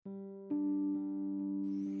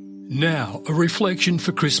Now, a reflection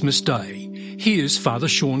for Christmas Day. Here's Father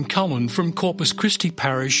Sean Cullen from Corpus Christi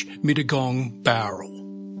Parish, Mittagong, Bowral.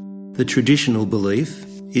 The traditional belief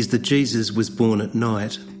is that Jesus was born at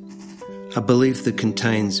night, a belief that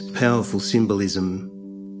contains powerful symbolism.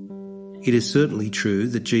 It is certainly true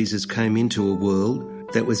that Jesus came into a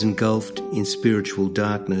world that was engulfed in spiritual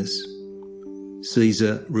darkness.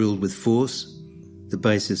 Caesar ruled with force, the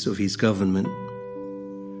basis of his government.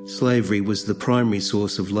 Slavery was the primary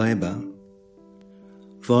source of labour.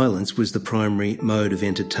 Violence was the primary mode of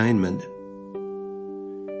entertainment.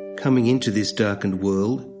 Coming into this darkened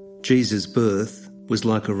world, Jesus' birth was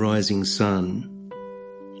like a rising sun.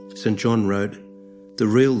 St. John wrote, "The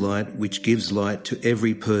real light which gives light to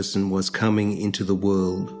every person was coming into the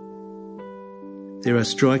world." There are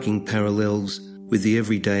striking parallels with the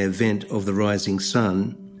everyday event of the rising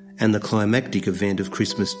sun and the climactic event of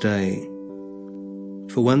Christmas Day.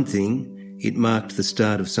 For one thing, it marked the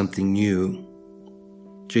start of something new.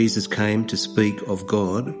 Jesus came to speak of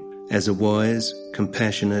God as a wise,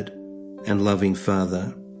 compassionate, and loving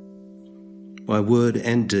Father. By word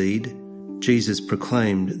and deed, Jesus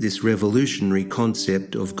proclaimed this revolutionary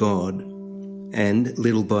concept of God, and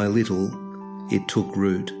little by little, it took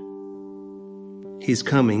root. His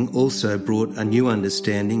coming also brought a new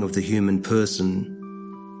understanding of the human person.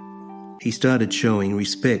 He started showing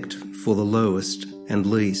respect for the lowest and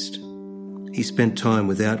least. He spent time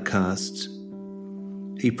with outcasts.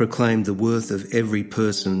 He proclaimed the worth of every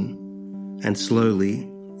person, and slowly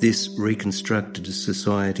this reconstructed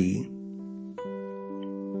society.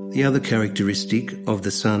 The other characteristic of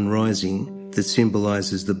the sun rising that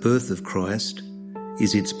symbolises the birth of Christ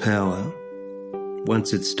is its power.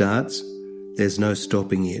 Once it starts, there's no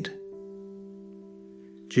stopping it.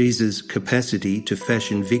 Jesus' capacity to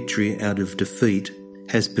fashion victory out of defeat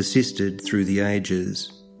has persisted through the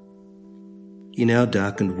ages. In our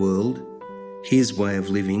darkened world, his way of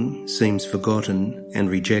living seems forgotten and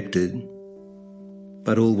rejected.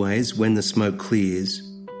 But always, when the smoke clears,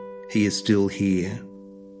 he is still here.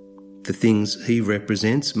 The things he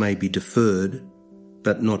represents may be deferred,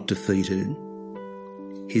 but not defeated.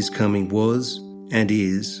 His coming was and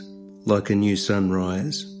is like a new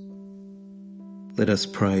sunrise. Let us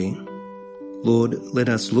pray. Lord, let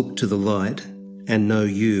us look to the light and know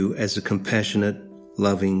you as a compassionate,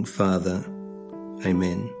 loving Father.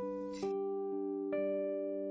 Amen.